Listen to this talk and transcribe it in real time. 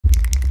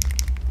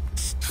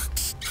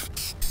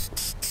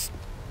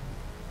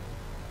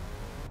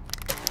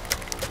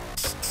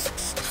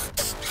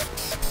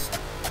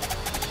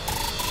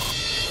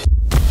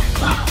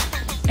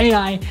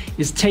AI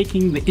is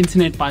taking the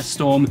internet by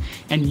storm,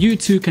 and you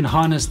too can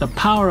harness the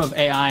power of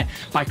AI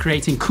by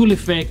creating cool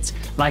effects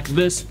like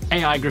this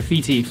AI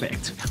Graffiti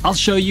Effect. I'll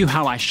show you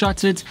how I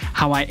shot it,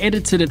 how I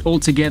edited it all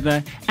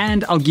together,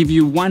 and I'll give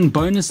you one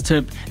bonus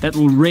tip that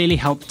will really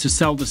help to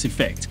sell this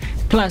effect.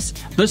 Plus,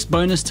 this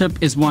bonus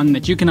tip is one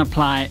that you can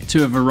apply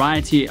to a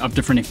variety of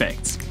different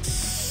effects.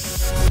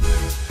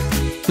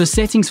 The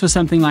settings for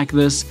something like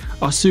this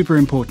are super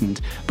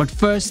important, but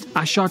first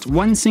I shot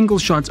one single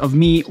shot of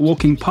me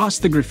walking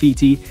past the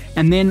graffiti,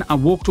 and then I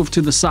walked off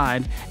to the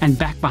side and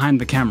back behind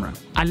the camera.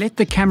 I let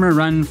the camera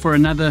run for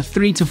another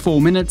 3 to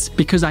 4 minutes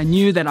because I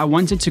knew that I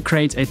wanted to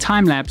create a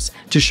time lapse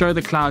to show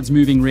the clouds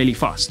moving really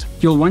fast.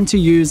 You'll want to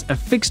use a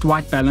fixed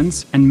white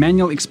balance and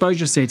manual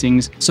exposure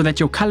settings so that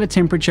your color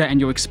temperature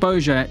and your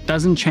exposure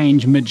doesn't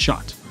change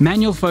mid-shot.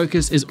 Manual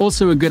focus is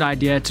also a good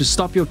idea to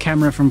stop your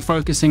camera from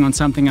focusing on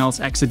something else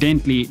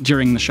accidentally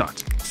during the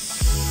shot.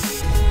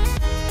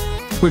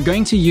 We're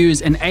going to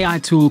use an AI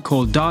tool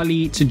called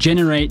dall-e to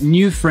generate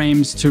new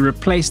frames to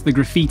replace the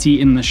graffiti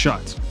in the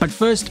shot. But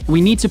first,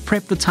 we need to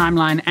prep the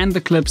timeline and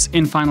the clips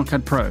in Final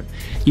Cut Pro.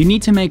 You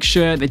need to make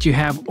sure that you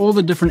have all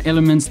the different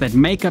elements that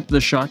make up the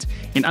shot.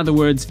 In other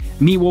words,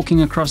 me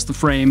walking across the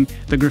frame,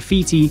 the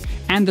graffiti,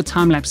 and the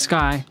time-lapse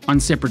sky on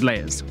separate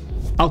layers.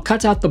 I'll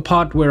cut out the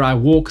part where I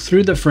walk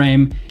through the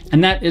frame,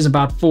 and that is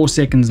about 4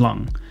 seconds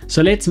long.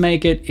 So let's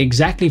make it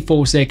exactly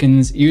 4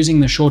 seconds using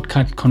the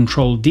shortcut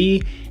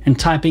Ctrl-D and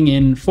typing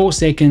in 4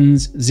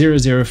 seconds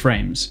 00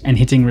 frames and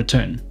hitting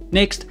return.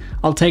 Next,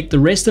 I'll take the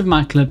rest of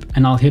my clip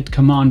and I'll hit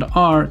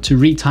Command-R to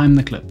retime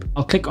the clip.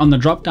 I'll click on the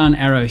drop-down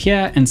arrow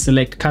here and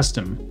select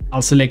Custom.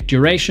 I'll select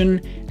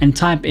Duration and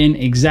type in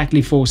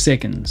exactly 4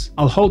 seconds.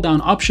 I'll hold down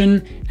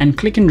Option and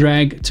click and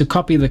drag to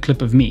copy the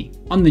clip of me.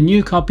 On the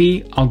new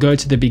copy, I'll go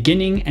to the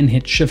beginning and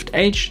hit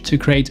Shift-H to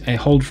create a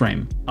hold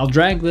frame. I'll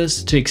drag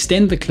this to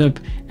extend the clip,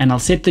 and I'll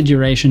set the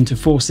duration to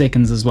 4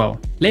 seconds as well.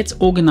 Let's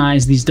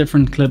organize these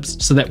different clips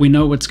so that we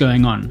know what's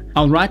going on.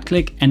 I'll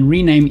right-click and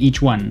rename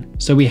each one.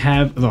 So we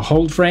have the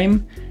hold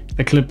frame,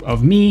 the clip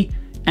of me,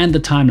 and the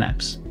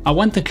time-lapse. I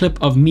want the clip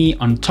of me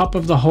on top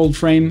of the hold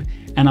frame,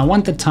 and I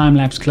want the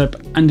time-lapse clip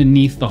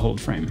underneath the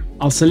hold frame.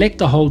 I'll select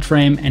the hold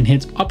frame and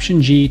hit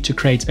Option G to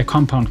create a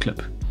compound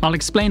clip. I'll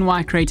explain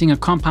why creating a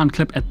compound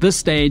clip at this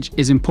stage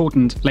is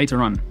important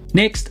later on.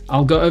 Next,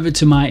 I'll go over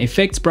to my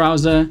effects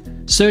browser,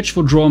 search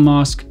for draw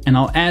mask, and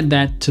I'll add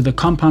that to the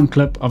compound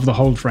clip of the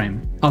hold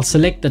frame. I'll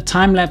select the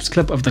time-lapse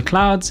clip of the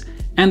clouds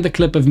and the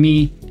clip of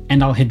me,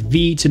 and I'll hit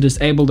V to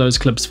disable those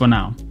clips for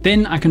now.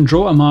 Then I can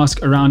draw a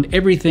mask around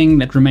everything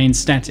that remains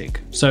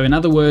static. So in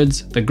other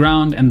words, the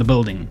ground and the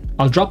building.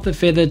 I'll drop the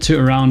feather to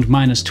around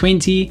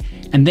 -20,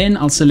 and then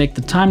I'll select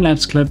the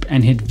time-lapse clip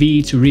and hit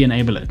V to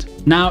re-enable it.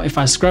 Now if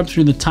I scrub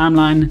through the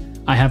timeline,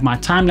 I have my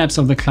time-lapse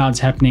of the clouds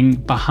happening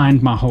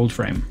behind my hold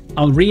frame.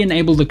 I'll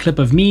re-enable the clip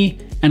of me,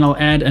 and I'll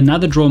add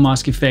another draw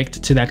mask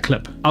effect to that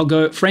clip. I'll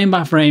go frame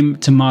by frame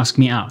to mask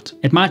me out.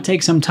 It might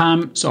take some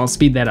time, so I'll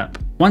speed that up.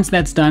 Once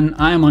that's done,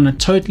 I am on a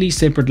totally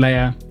separate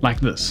layer like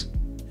this.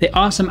 There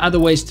are some other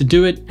ways to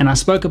do it, and I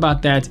spoke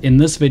about that in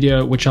this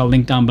video, which I'll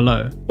link down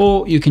below.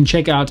 Or you can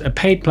check out a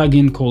paid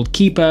plugin called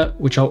Keeper,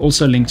 which I'll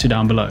also link to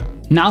down below.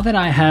 Now that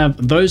I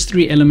have those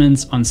 3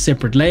 elements on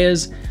separate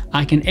layers,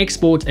 I can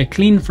export a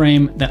clean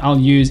frame that I'll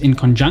use in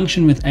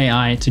conjunction with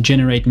AI to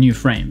generate new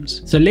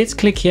frames. So let's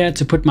click here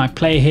to put my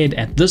playhead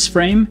at this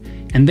frame,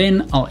 and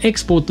then I'll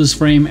export this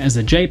frame as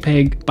a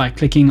JPEG by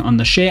clicking on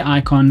the share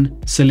icon,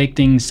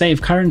 selecting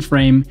Save Current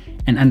Frame,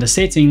 and under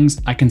Settings,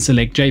 I can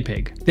select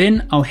JPEG.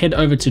 Then I'll head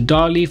over to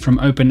dall-e from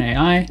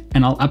OpenAI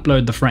and I'll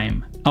upload the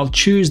frame. I'll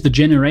choose the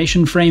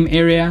generation frame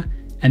area,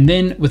 and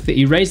then with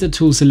the eraser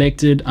tool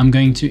selected, I'm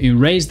going to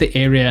erase the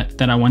area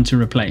that I want to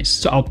replace.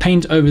 So I'll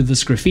paint over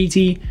this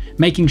graffiti,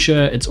 making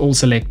sure it's all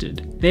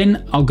selected.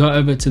 Then I'll go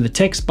over to the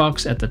text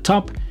box at the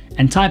top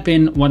and type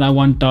in what I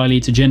want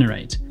dall-e to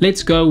generate.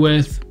 Let's go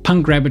with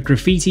Punk Rabbit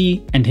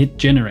Graffiti and hit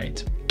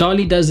Generate.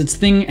 dall-e does its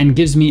thing and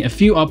gives me a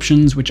few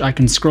options which I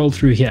can scroll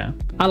through here.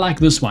 I like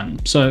this one,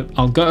 so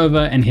I'll go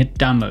over and hit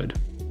Download.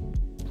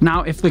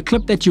 Now, if the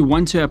clip that you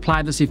want to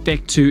apply this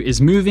effect to is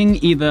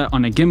moving either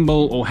on a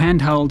gimbal or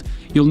handheld,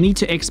 you'll need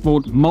to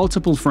export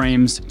multiple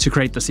frames to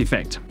create this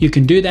effect. You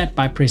can do that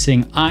by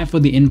pressing I for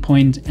the in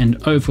point and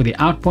O for the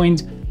out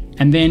point,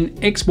 and then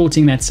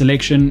exporting that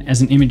selection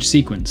as an image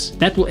sequence.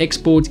 That will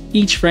export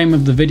each frame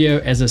of the video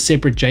as a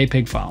separate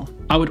JPEG file.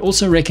 I would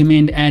also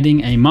recommend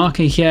adding a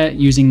marker here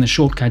using the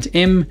shortcut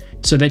M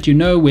so that you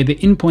know where the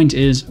in point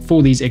is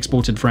for these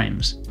exported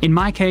frames. In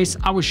my case,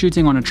 I was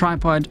shooting on a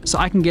tripod, so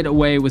I can get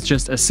away with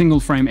just a single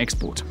frame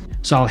export.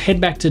 So I'll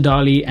head back to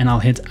dall-e and I'll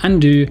hit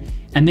Undo,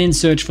 and then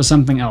search for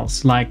something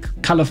else like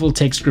colorful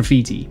text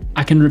graffiti.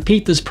 I can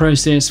repeat this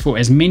process for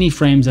as many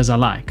frames as I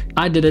like.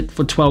 I did it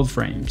for 12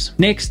 frames.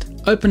 Next,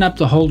 open up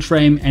the hold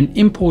frame and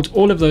import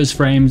all of those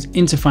frames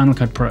into Final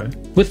Cut Pro.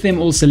 With them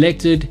all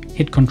selected,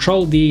 hit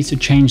Ctrl-D to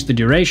change the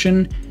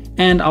duration,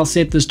 and I'll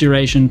set this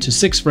duration to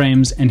 6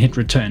 frames and hit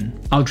return.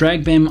 I'll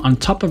drag them on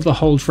top of the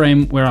hold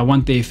frame where I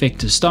want the effect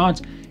to start,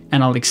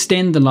 and I'll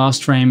extend the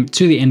last frame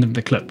to the end of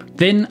the clip.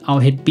 Then I'll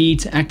hit B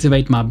to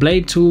activate my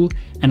blade tool,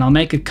 and I'll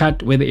make a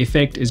cut where the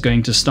effect is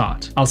going to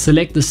start. I'll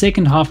select the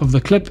second half of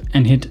the clip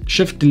and hit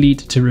Shift Delete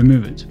to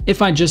remove it.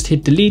 If I just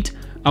hit delete,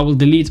 I will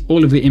delete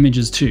all of the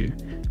images too.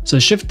 So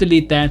Shift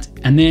Delete that,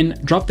 and then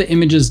drop the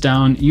images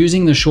down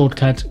using the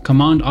shortcut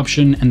Command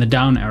Option and the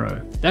down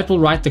arrow. That will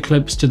write the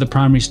clips to the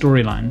primary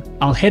storyline.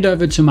 I'll head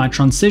over to my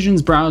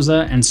transitions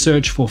browser and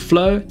search for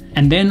flow,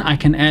 and then I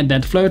can add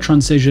that flow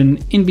transition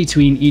in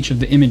between each of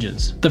the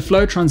images. The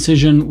flow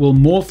transition will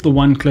morph the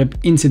one clip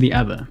into the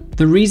other.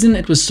 The reason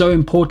it was so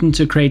important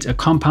to create a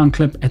compound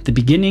clip at the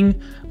beginning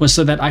was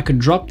so that I could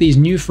drop these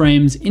new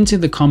frames into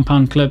the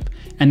compound clip,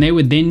 and they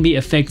would then be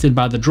affected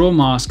by the draw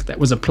mask that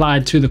was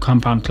applied to the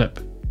compound clip.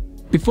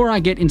 Before I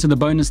get into the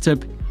bonus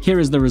tip, here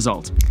is the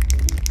result.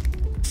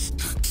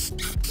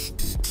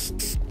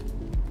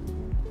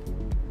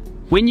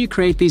 When you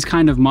create these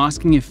kind of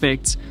masking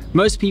effects,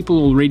 most people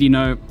already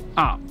know,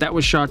 that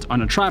was shot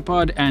on a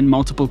tripod and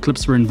multiple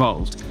clips were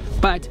involved.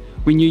 But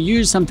when you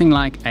use something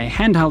like a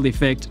handheld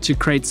effect to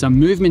create some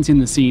movement in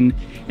the scene,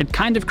 it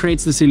kind of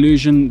creates this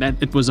illusion that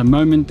it was a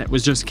moment that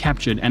was just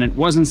captured and it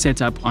wasn't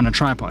set up on a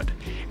tripod.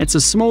 It's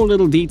a small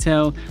little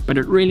detail, but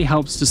it really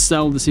helps to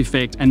sell this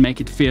effect and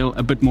make it feel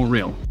a bit more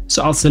real.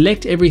 So I'll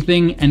select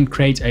everything and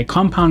create a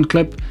compound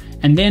clip,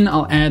 and then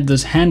I'll add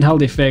this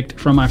handheld effect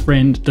from my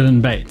friend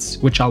Dylan Bates,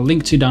 which I'll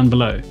link to down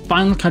below.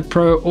 Final Cut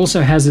Pro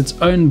also has its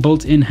own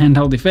built-in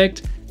handheld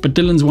effect, but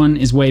Dylan's one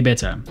is way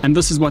better. And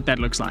this is what that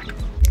looks like.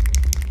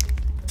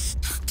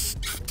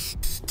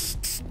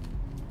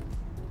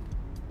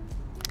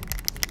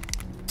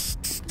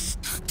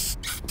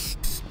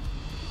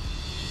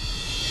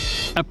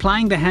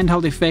 Applying the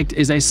handheld effect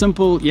is a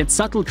simple yet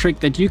subtle trick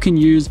that you can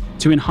use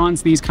to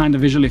enhance these kind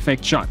of visual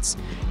effect shots.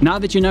 Now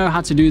that you know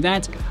how to do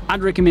that,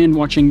 I'd recommend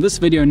watching this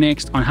video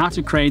next on how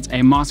to create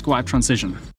a mask wipe transition.